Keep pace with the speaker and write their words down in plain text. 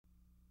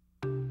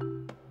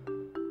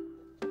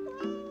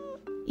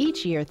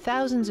Each year,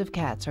 thousands of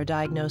cats are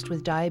diagnosed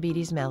with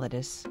diabetes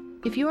mellitus.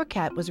 If your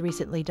cat was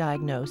recently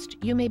diagnosed,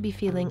 you may be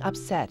feeling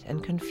upset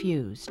and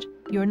confused.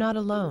 You're not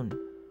alone.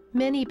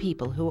 Many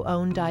people who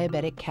own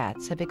diabetic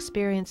cats have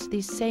experienced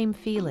these same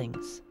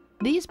feelings.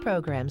 These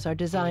programs are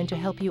designed to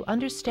help you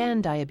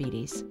understand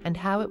diabetes and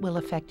how it will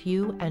affect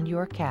you and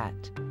your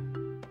cat.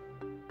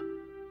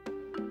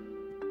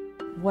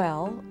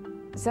 Well,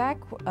 Zach,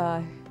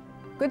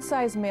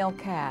 good-sized male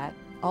cat,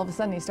 all of a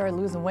sudden he started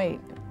losing weight.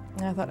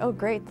 And I thought, oh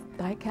great,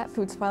 diet cat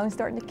food's finally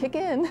starting to kick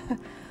in.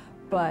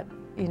 But,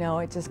 you know,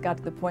 it just got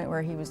to the point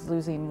where he was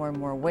losing more and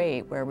more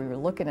weight, where we were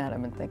looking at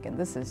him and thinking,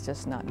 this is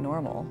just not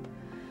normal.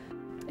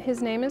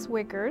 His name is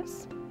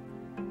Wiggers.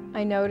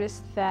 I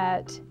noticed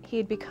that he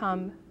had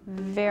become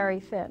very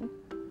thin.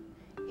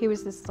 He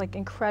was this like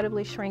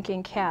incredibly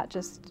shrinking cat.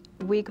 Just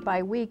week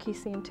by week, he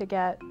seemed to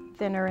get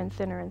thinner and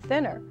thinner and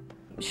thinner.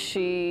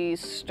 She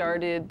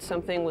started,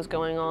 something was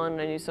going on,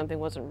 and I knew something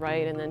wasn't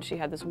right, and then she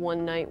had this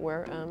one night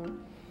where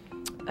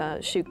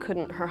she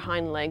couldn't, her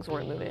hind legs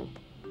weren't moving.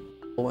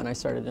 When I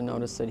started to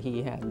notice that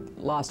he had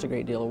lost a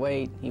great deal of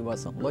weight, he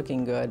wasn't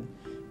looking good,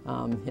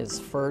 his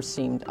fur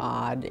seemed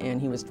odd, and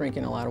he was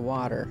drinking a lot of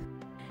water.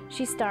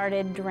 She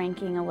started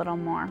drinking a little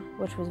more,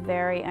 which was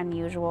very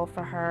unusual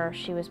for her.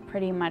 She was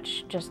pretty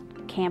much just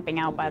camping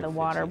out by the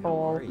water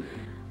bowl.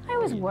 I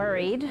was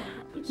worried,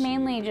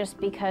 mainly just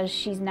because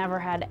she's never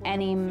had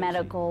any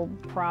medical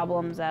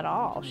problems at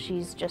all.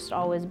 She's just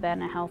always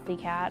been a healthy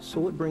cat. So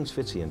what brings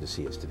Fitzy in to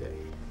see us today?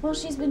 Well,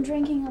 she's been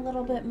drinking a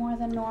little bit more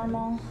than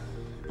normal,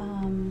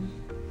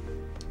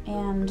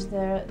 and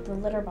the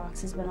litter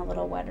box has been a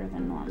little wetter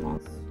than normal.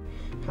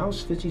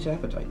 How's Fitzy's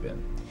appetite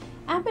been?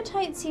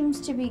 Appetite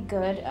seems to be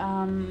good,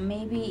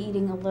 maybe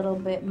eating a little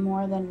bit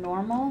more than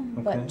normal,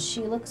 Okay. but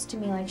she looks to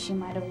me like she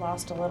might have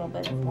lost a little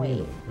bit of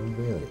weight. Oh,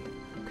 really?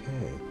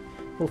 Okay.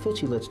 Well,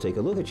 Fitzy, let's take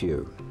a look at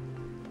you.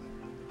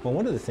 Well,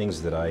 one of the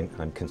things that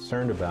I'm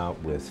concerned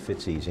about with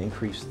Fitzy's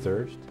increased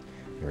thirst,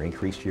 or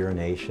increased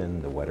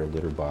urination, the wetter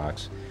litter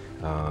box,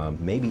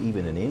 maybe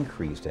even an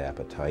increased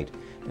appetite,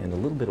 and a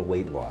little bit of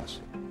weight loss.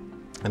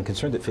 I'm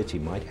concerned that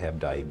Fitzy might have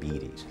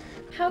diabetes.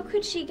 How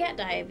could she get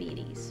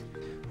diabetes?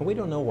 Well, we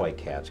don't know why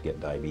cats get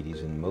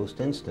diabetes in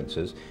most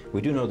instances. We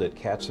do know that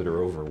cats that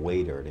are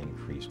overweight are at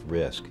increased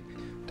risk.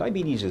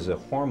 Diabetes is a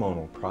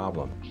hormonal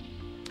problem.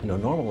 You know,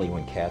 normally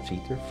when cats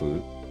eat their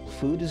food,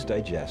 food is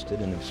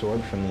digested and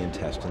absorbed from the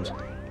intestines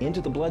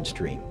into the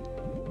bloodstream.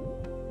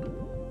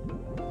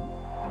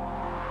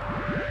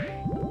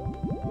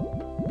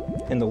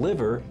 In the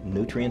liver,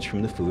 nutrients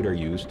from the food are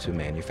used to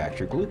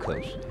manufacture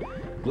glucose.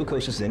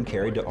 Glucose is then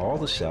carried to all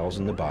the cells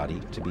in the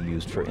body to be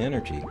used for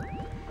energy.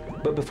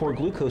 But before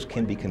glucose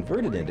can be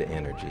converted into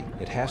energy,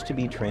 it has to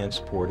be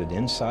transported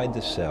inside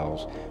the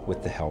cells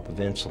with the help of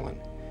insulin.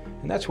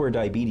 And that's where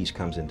diabetes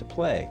comes into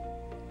play.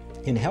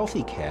 In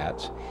healthy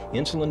cats,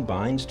 insulin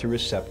binds to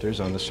receptors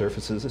on the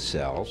surfaces of the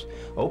cells,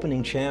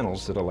 opening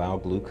channels that allow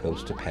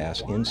glucose to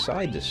pass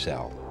inside the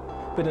cell.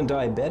 But in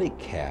diabetic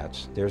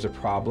cats, there's a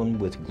problem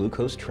with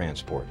glucose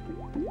transport.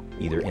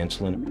 Either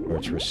insulin or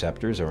its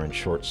receptors are in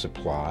short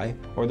supply,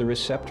 or the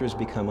receptors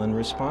become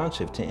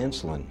unresponsive to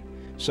insulin.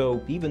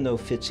 So even though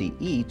Fitzy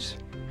eats,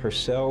 her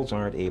cells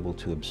aren't able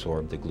to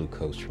absorb the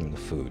glucose from the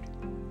food.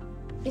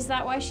 Is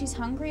that why she's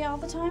hungry all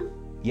the time?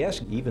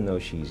 Yes, even though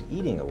she's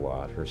eating a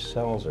lot, her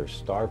cells are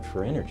starved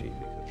for energy.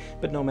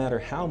 But no matter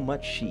how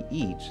much she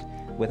eats,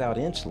 without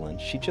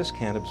insulin, she just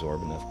can't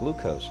absorb enough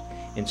glucose.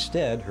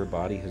 Instead, her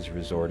body has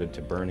resorted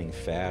to burning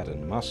fat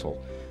and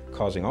muscle,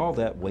 causing all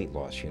that weight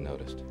loss you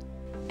noticed.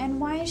 And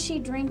why is she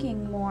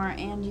drinking more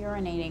and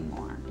urinating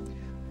more?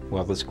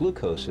 Well, this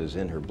glucose is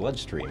in her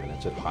bloodstream and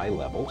it's at high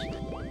levels.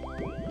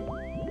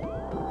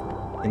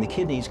 In the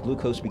kidneys,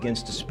 glucose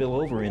begins to spill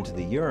over into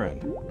the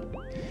urine,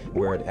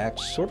 where it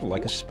acts sort of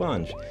like a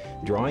sponge,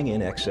 drawing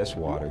in excess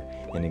water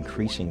and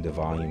increasing the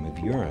volume of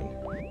urine.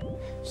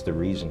 It's the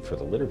reason for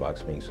the litter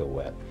box being so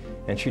wet.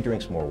 And she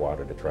drinks more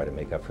water to try to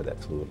make up for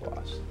that fluid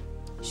loss.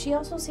 She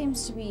also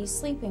seems to be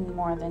sleeping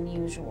more than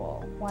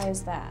usual. Why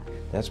is that?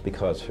 That's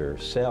because her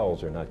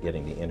cells are not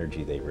getting the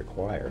energy they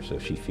require, so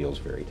she feels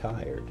very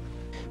tired.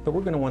 But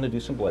we're going to want to do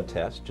some blood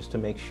tests just to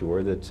make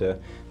sure that,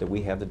 that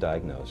we have the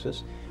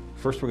diagnosis.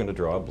 First, we're going to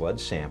draw a blood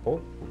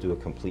sample. We'll do a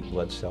complete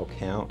blood cell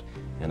count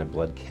and a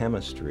blood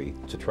chemistry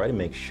to try to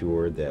make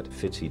sure that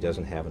Fitzy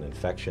doesn't have an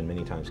infection.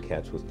 Many times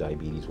cats with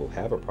diabetes will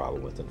have a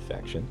problem with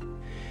infection.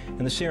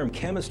 And the serum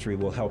chemistry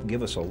will help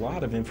give us a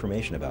lot of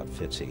information about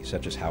Fitzy,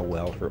 such as how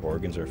well her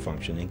organs are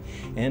functioning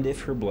and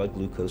if her blood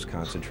glucose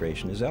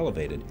concentration is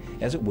elevated,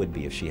 as it would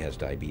be if she has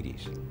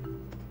diabetes.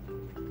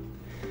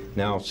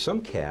 Now,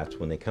 some cats,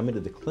 when they come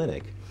into the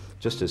clinic,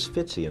 just as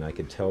Fitzy, and I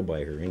could tell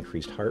by her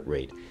increased heart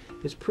rate,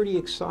 is pretty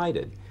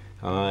excited.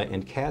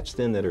 And cats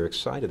then that are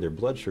excited, their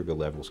blood sugar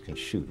levels can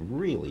shoot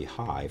really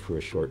high for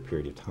a short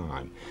period of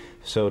time.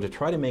 So to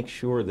try to make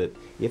sure that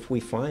if we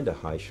find a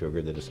high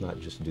sugar that it's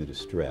not just due to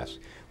stress,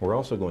 we're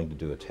also going to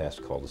do a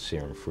test called the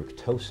serum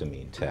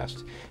fructosamine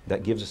test.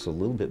 That gives us a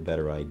little bit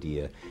better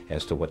idea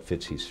as to what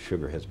Fitzy's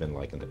sugar has been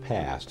like in the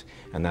past,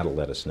 and that'll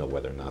let us know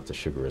whether or not the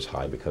sugar is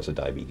high because of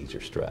diabetes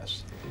or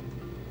stress.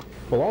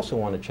 We'll also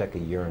want to check a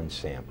urine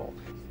sample.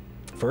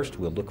 First,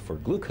 we'll look for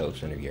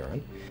glucose in her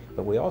urine,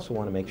 but we also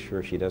want to make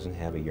sure she doesn't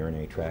have a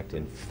urinary tract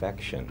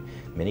infection.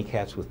 Many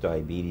cats with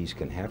diabetes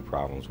can have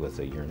problems with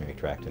a urinary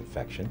tract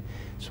infection,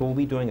 so we'll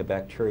be doing a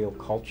bacterial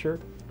culture.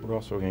 We're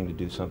also going to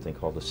do something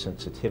called a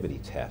sensitivity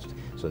test,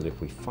 so that if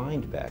we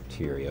find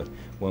bacteria,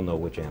 we'll know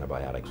which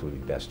antibiotics would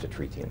be best to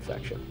treat the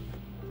infection.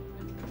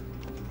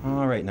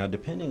 All right, now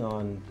depending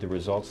on the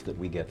results that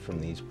we get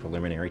from these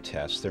preliminary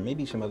tests, there may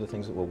be some other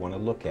things that we'll want to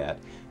look at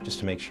just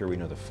to make sure we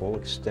know the full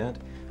extent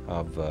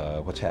of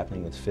what's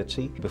happening with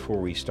Fitzy before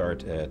we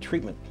start a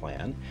treatment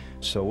plan.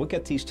 So we'll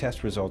get these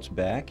test results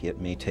back. It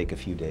may take a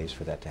few days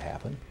for that to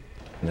happen.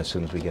 And as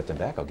soon as we get them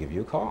back, I'll give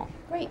you a call.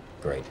 Great.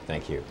 Great,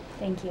 thank you.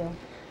 Thank you.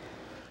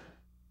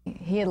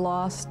 He had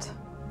lost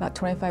about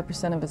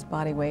 25% of his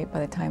body weight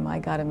by the time I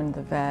got him into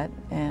the vet,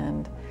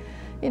 and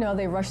you know,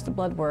 they rushed the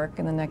blood work,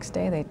 and the next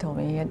day they told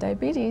me he had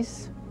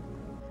diabetes.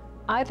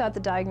 I thought the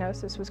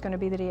diagnosis was going to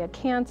be that he had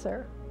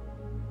cancer,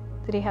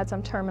 that he had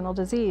some terminal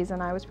disease,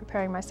 and I was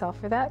preparing myself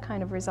for that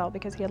kind of result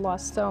because he had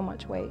lost so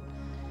much weight.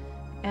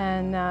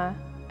 And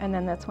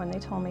then that's when they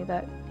told me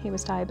that he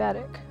was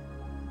diabetic,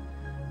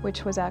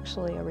 which was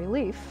actually a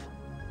relief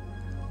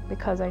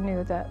because I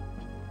knew that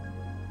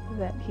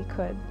he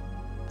could,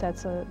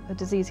 that's a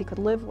disease he could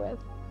live with.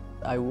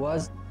 I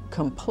was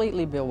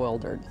completely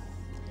bewildered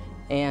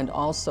and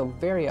also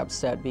very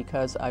upset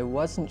because I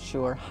wasn't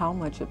sure how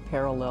much it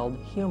paralleled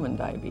human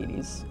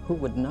diabetes, who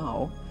would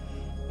know,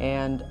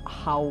 and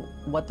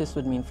what this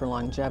would mean for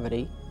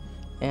longevity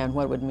and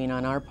what it would mean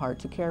on our part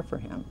to care for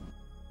him.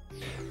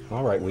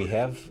 All right, we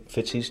have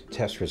Fitzy's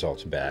test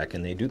results back,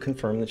 and they do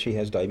confirm that she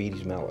has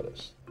diabetes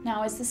mellitus.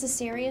 Now, is this a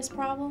serious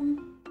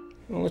problem?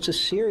 Well, it's a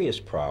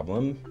serious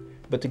problem,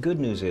 but the good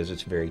news is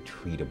it's very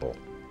treatable.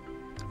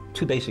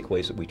 Two basic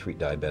ways that we treat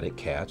diabetic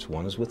cats.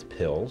 One is with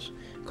pills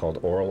called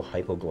oral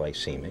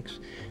hypoglycemics.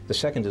 The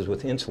second is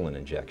with insulin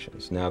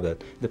injections. Now, the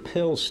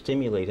pills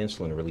stimulate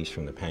insulin release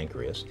from the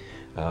pancreas,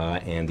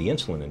 and the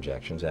insulin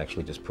injections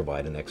actually just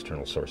provide an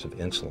external source of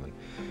insulin.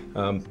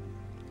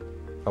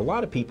 A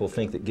lot of people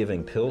think that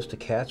giving pills to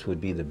cats would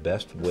be the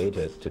best way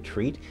to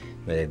treat.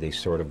 They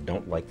sort of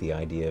don't like the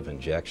idea of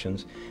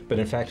injections. But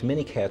in fact,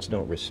 many cats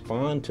don't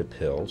respond to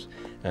pills,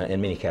 and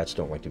many cats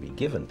don't like to be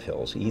given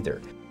pills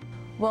either.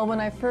 Well,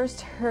 when I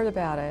first heard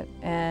about it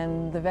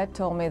and the vet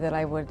told me that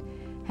I would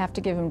have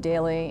to give him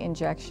daily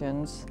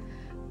injections,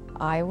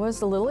 I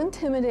was a little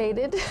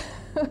intimidated.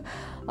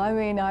 I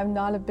mean, I'm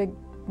not a big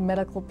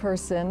medical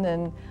person,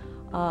 and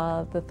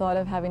the thought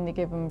of having to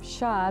give him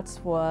shots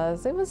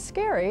was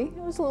scary.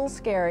 It was a little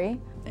scary.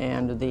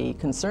 And the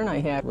concern I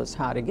had was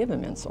how to give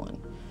him insulin,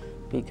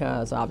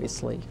 because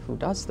obviously, who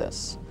does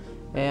this?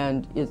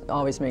 And it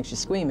always makes you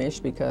squeamish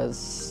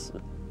because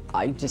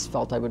I just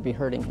felt I would be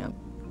hurting him.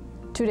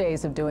 2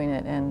 days of doing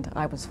it, and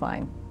I was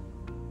fine.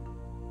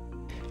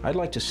 I'd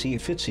like to see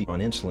Fitzy on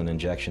insulin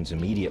injections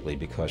immediately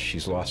because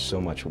she's lost so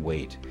much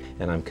weight,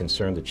 and I'm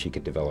concerned that she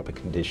could develop a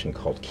condition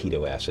called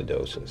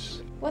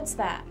ketoacidosis. What's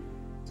that?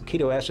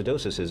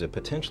 Ketoacidosis is a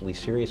potentially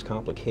serious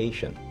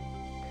complication.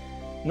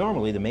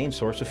 Normally, the main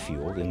source of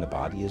fuel in the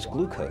body is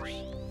glucose.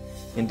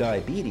 In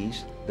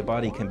diabetes, the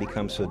body can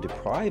become so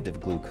deprived of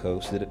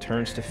glucose that it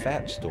turns to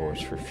fat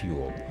stores for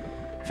fuel.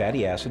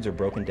 Fatty acids are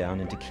broken down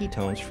into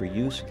ketones for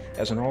use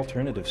as an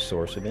alternative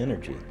source of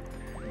energy.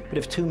 But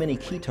if too many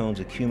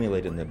ketones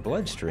accumulate in the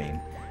bloodstream,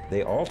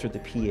 they alter the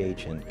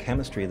pH and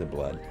chemistry of the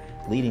blood,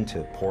 leading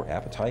to poor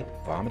appetite,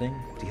 vomiting,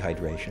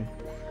 dehydration.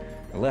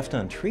 Left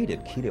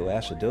untreated,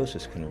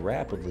 ketoacidosis can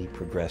rapidly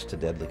progress to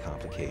deadly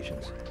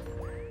complications.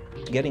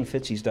 Getting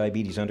Fitzy's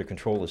diabetes under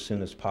control as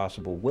soon as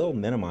possible will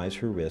minimize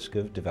her risk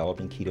of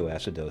developing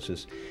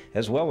ketoacidosis,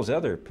 as well as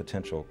other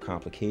potential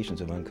complications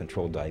of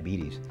uncontrolled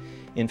diabetes.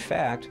 In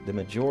fact, the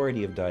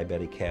majority of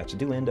diabetic cats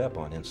do end up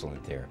on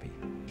insulin therapy.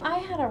 I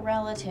had a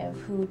relative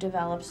who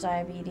developed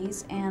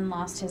diabetes and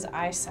lost his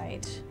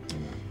eyesight.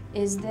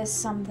 Is this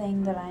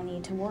something that I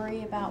need to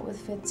worry about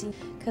with Fitzy?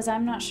 Because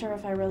I'm not sure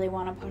if I really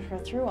want to put her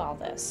through all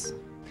this.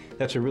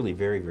 That's a really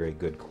very, very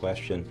good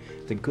question.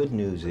 The good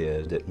news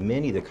is that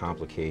many of the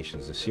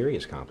complications, the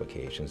serious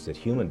complications that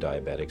human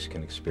diabetics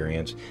can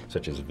experience,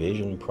 such as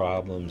vision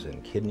problems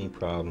and kidney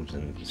problems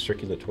and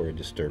circulatory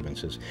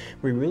disturbances,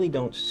 we really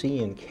don't see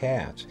in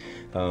cats.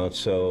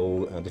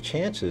 So the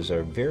chances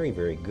are very,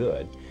 very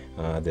good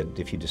that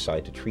if you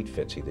decide to treat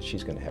Fitzy, that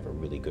she's going to have a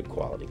really good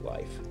quality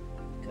life.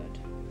 Good.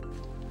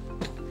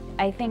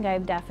 I think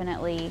I've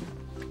definitely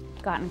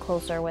gotten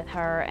closer with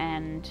her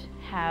and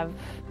have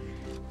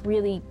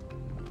really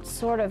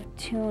sort of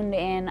tuned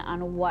in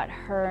on what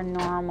her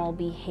normal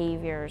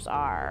behaviors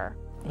are.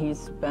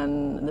 He's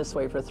been this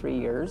way for 3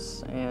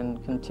 years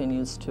and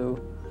continues to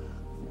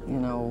you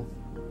know,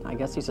 I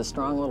guess he's a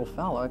strong little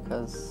fella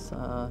because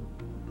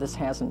this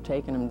hasn't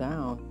taken him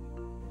down.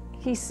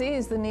 He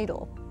sees the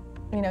needle.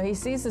 You know, he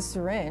sees the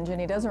syringe and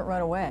he doesn't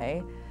run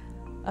away.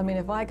 I mean,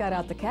 if I got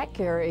out the cat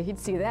carrier, he'd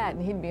see that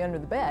and he'd be under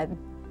the bed,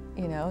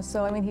 you know.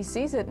 So, I mean, he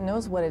sees it and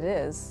knows what it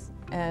is,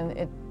 and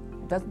it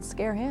doesn't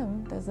scare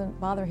him, doesn't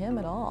bother him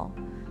at all.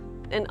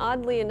 And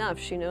oddly enough,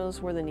 she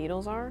knows where the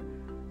needles are.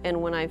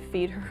 And when I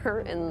feed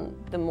her in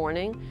the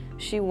morning,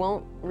 she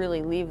won't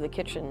really leave the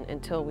kitchen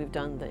until we've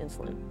done the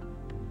insulin.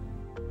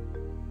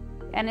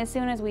 And as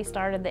soon as we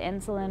started the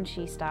insulin,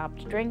 she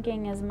stopped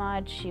drinking as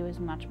much. She was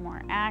much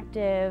more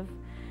active,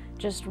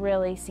 just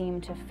really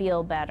seemed to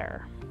feel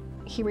better.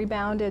 He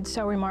rebounded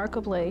so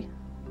remarkably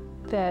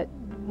that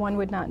one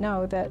would not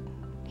know that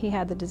he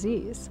had the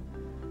disease.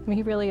 I mean,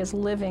 he really is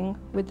living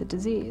with the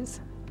disease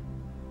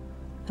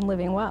and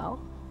living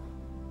well.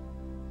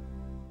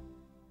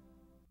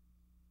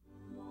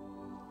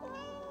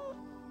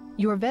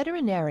 Your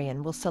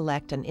veterinarian will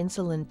select an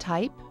insulin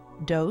type,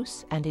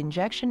 dose, and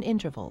injection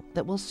interval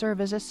that will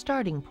serve as a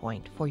starting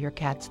point for your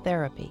cat's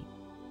therapy.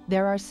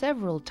 There are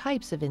several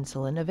types of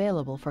insulin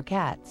available for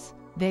cats.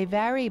 They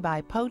vary by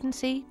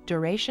potency,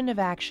 duration of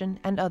action,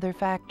 and other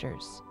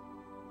factors.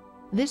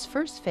 This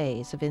first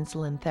phase of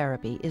insulin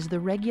therapy is the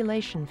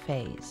regulation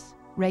phase.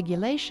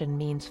 Regulation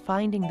means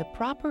finding the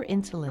proper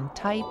insulin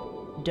type,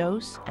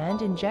 dose,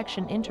 and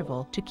injection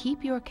interval to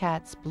keep your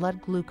cat's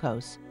blood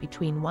glucose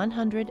between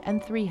 100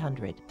 and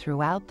 300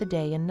 throughout the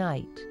day and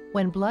night.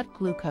 When blood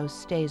glucose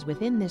stays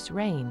within this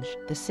range,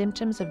 the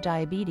symptoms of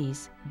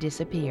diabetes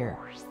disappear.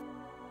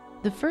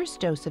 The first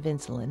dose of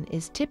insulin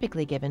is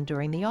typically given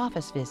during the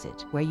office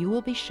visit, where you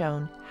will be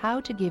shown how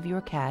to give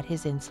your cat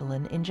his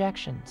insulin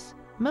injections.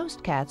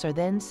 Most cats are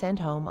then sent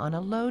home on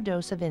a low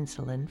dose of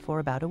insulin for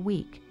about a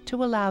week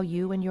to allow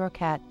you and your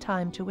cat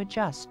time to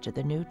adjust to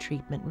the new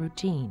treatment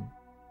routine.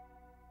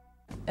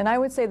 And I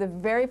would say the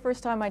very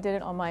first time I did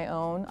it on my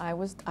own, I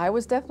was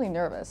definitely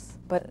nervous.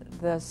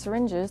 But the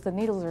syringes, the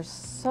needles are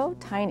so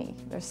tiny,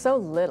 they're so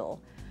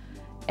little.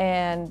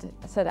 And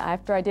I said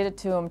after I did it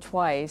to him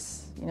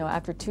twice, you know,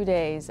 after 2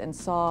 days, and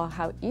saw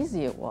how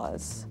easy it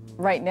was.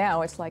 Right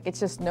now, it's like, it's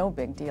just no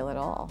big deal at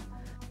all.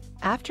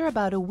 After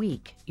about a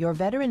week, your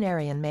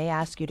veterinarian may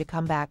ask you to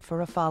come back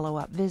for a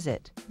follow-up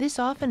visit. This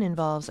often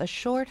involves a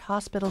short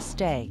hospital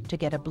stay to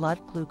get a blood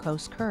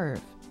glucose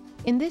curve.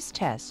 In this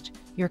test,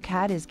 your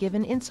cat is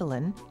given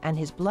insulin and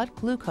his blood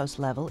glucose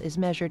level is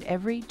measured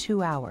every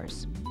 2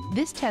 hours.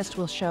 This test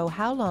will show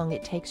how long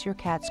it takes your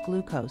cat's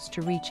glucose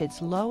to reach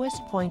its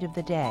lowest point of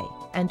the day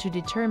and to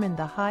determine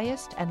the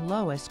highest and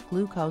lowest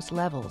glucose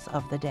levels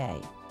of the day.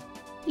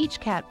 Each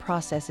cat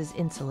processes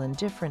insulin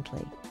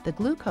differently. The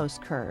glucose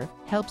curve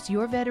helps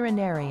your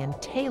veterinarian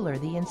tailor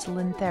the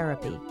insulin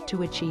therapy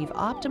to achieve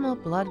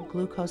optimal blood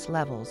glucose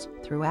levels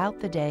throughout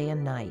the day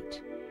and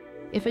night.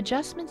 If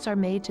adjustments are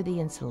made to the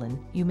insulin,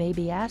 you may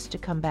be asked to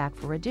come back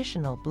for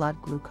additional blood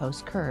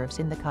glucose curves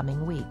in the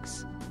coming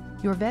weeks.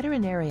 Your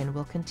veterinarian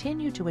will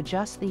continue to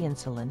adjust the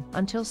insulin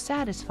until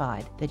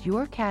satisfied that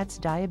your cat's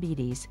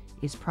diabetes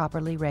is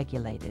properly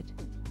regulated.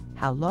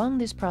 How long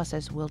this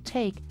process will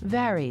take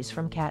varies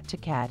from cat to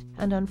cat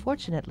and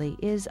unfortunately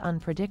is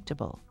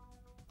unpredictable.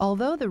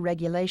 Although the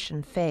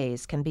regulation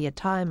phase can be a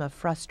time of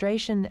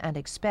frustration and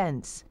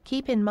expense,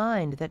 keep in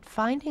mind that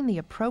finding the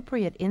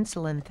appropriate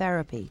insulin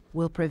therapy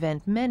will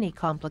prevent many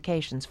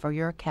complications for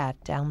your cat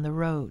down the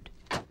road.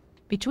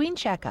 Between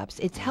checkups,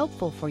 it's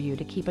helpful for you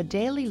to keep a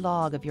daily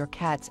log of your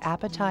cat's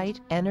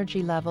appetite,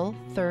 energy level,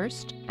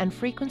 thirst, and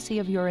frequency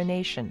of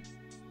urination.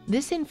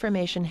 This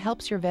information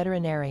helps your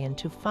veterinarian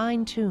to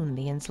fine-tune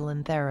the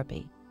insulin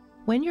therapy.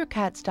 When your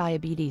cat's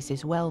diabetes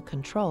is well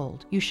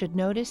controlled, you should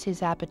notice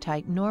his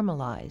appetite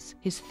normalize,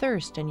 his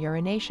thirst and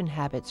urination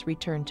habits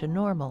return to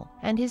normal,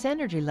 and his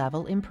energy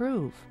level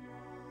improve.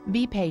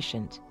 Be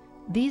patient.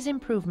 These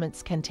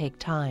improvements can take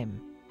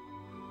time.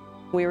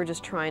 We were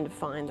just trying to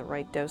find the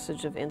right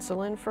dosage of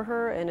insulin for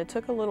her, and it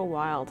took a little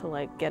while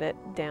to get it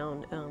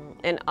down.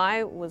 And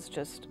I was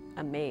just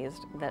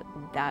amazed that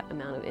that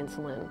amount of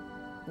insulin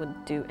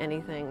would do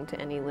anything to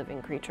any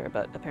living creature,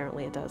 but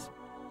apparently it does.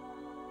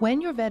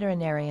 When your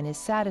veterinarian is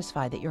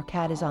satisfied that your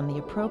cat is on the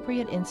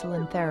appropriate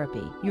insulin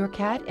therapy, your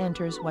cat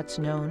enters what's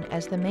known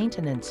as the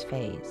maintenance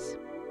phase.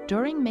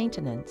 During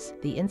maintenance,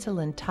 the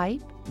insulin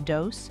type,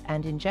 dose,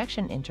 and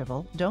injection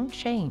interval don't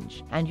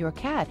change, and your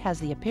cat has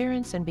the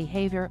appearance and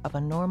behavior of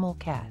a normal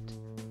cat.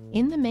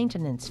 In the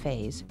maintenance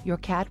phase, your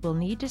cat will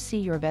need to see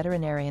your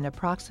veterinarian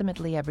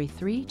approximately every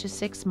 3 to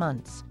 6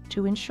 months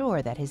to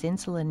ensure that his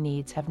insulin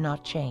needs have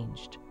not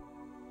changed.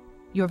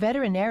 Your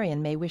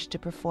veterinarian may wish to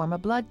perform a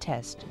blood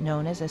test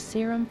known as a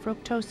serum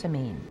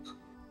fructosamine.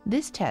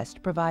 This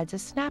test provides a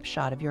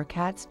snapshot of your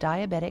cat's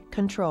diabetic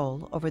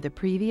control over the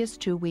previous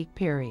 2-week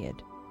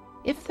period.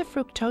 If the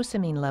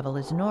fructosamine level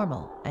is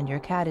normal and your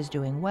cat is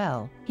doing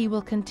well, he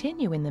will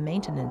continue in the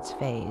maintenance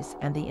phase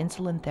and the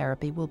insulin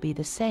therapy will be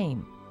the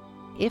same.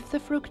 If the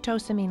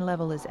fructosamine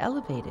level is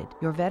elevated,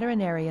 your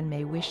veterinarian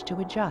may wish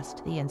to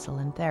adjust the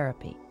insulin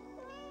therapy.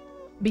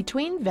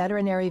 Between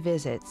veterinary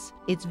visits,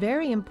 it's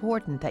very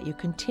important that you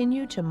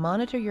continue to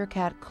monitor your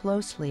cat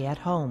closely at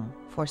home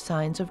for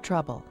signs of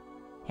trouble.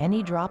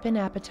 Any drop in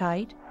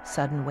appetite,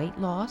 sudden weight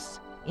loss,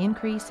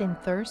 increase in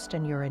thirst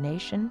and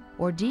urination,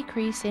 or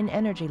decrease in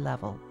energy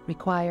level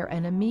require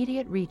an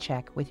immediate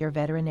recheck with your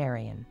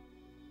veterinarian.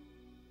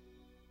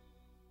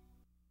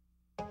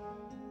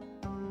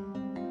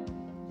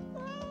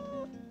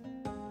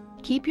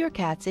 Keep your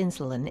cat's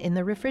insulin in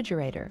the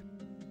refrigerator.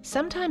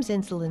 Sometimes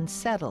insulin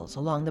settles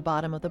along the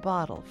bottom of the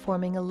bottle,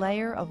 forming a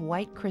layer of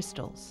white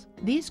crystals.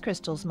 These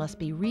crystals must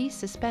be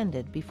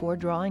resuspended before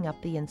drawing up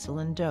the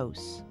insulin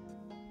dose.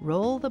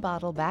 Roll the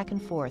bottle back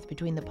and forth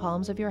between the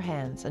palms of your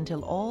hands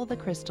until all the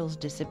crystals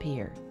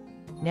disappear.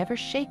 Never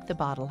shake the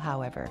bottle,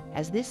 however,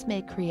 as this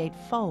may create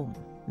foam,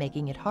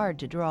 making it hard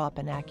to draw up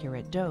an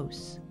accurate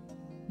dose.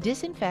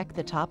 Disinfect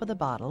the top of the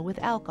bottle with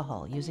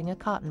alcohol using a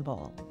cotton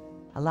ball.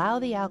 Allow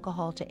the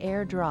alcohol to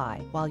air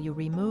dry while you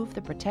remove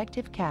the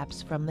protective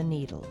caps from the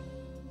needle.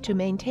 To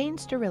maintain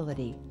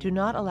sterility, do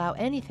not allow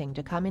anything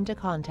to come into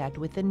contact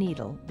with the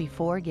needle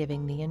before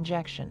giving the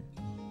injection.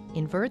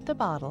 Invert the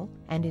bottle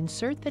and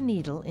insert the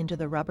needle into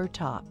the rubber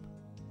top.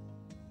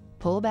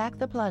 Pull back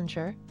the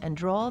plunger and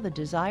draw the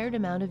desired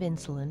amount of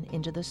insulin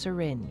into the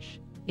syringe.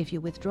 If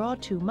you withdraw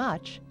too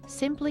much,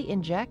 simply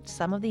inject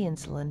some of the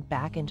insulin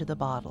back into the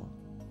bottle.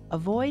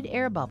 Avoid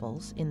air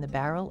bubbles in the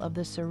barrel of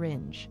the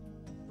syringe.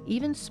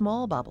 Even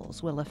small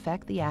bubbles will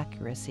affect the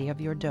accuracy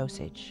of your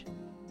dosage.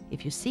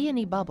 If you see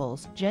any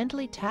bubbles,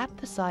 gently tap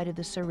the side of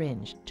the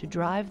syringe to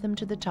drive them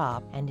to the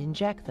top and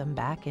inject them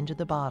back into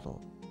the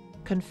bottle.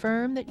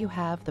 Confirm that you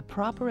have the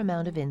proper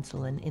amount of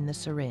insulin in the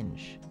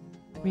syringe.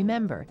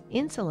 Remember,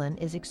 insulin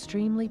is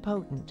extremely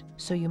potent,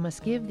 so you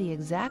must give the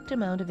exact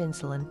amount of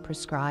insulin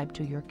prescribed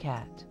to your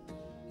cat.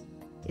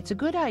 It's a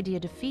good idea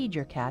to feed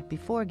your cat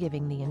before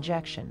giving the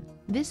injection.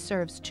 This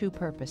serves two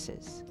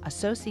purposes.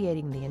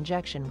 Associating the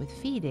injection with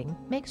feeding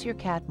makes your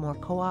cat more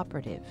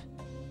cooperative.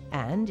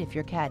 And if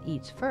your cat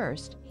eats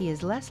first, he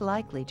is less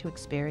likely to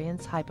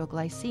experience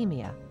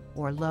hypoglycemia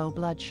or low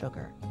blood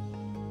sugar.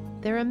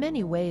 There are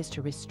many ways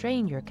to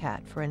restrain your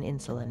cat for an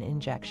insulin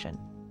injection.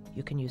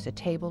 You can use a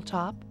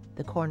tabletop,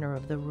 the corner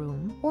of the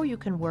room, or you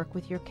can work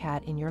with your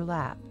cat in your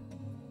lap.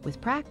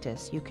 With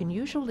practice, you can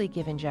usually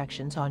give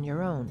injections on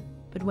your own,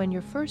 but when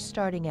you're first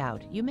starting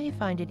out, you may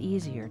find it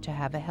easier to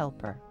have a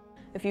helper.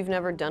 If you've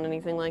never done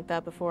anything like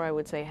that before, I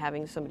would say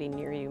having somebody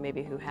near you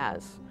maybe who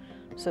has,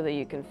 so that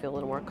you can feel a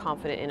little more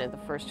confident in it the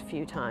first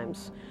few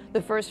times.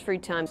 The first few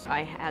times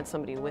I had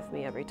somebody with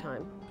me every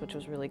time, which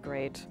was really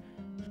great.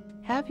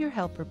 Have your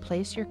helper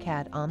place your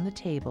cat on the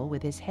table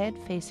with his head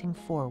facing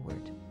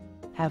forward.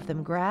 Have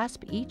them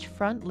grasp each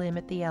front limb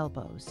at the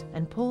elbows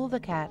and pull the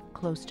cat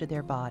close to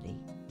their body.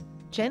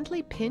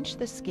 Gently pinch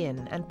the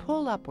skin and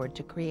pull upward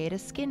to create a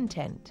skin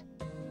tent.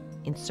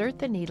 Insert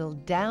the needle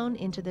down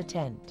into the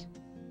tent.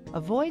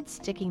 Avoid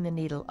sticking the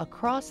needle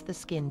across the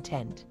skin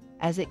tent,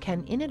 as it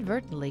can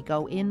inadvertently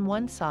go in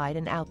one side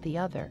and out the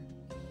other.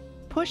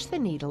 Push the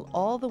needle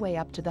all the way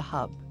up to the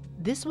hub.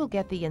 This will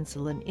get the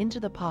insulin into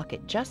the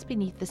pocket just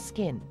beneath the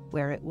skin,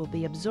 where it will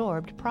be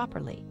absorbed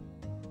properly.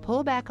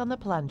 Pull back on the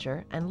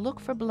plunger and look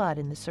for blood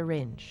in the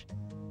syringe.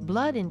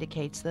 Blood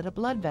indicates that a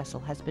blood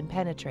vessel has been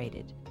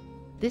penetrated.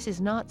 This is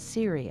not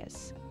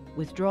serious.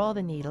 Withdraw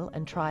the needle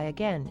and try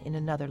again in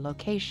another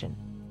location.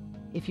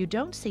 If you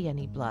don't see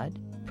any blood,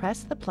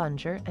 press the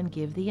plunger and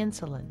give the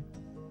insulin.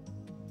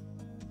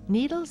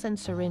 Needles and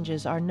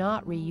syringes are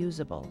not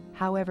reusable.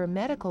 However,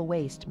 medical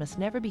waste must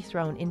never be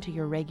thrown into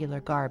your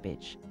regular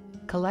garbage.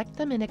 Collect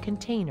them in a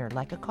container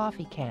like a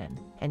coffee can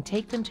and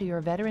take them to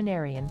your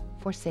veterinarian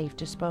for safe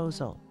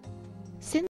disposal. Since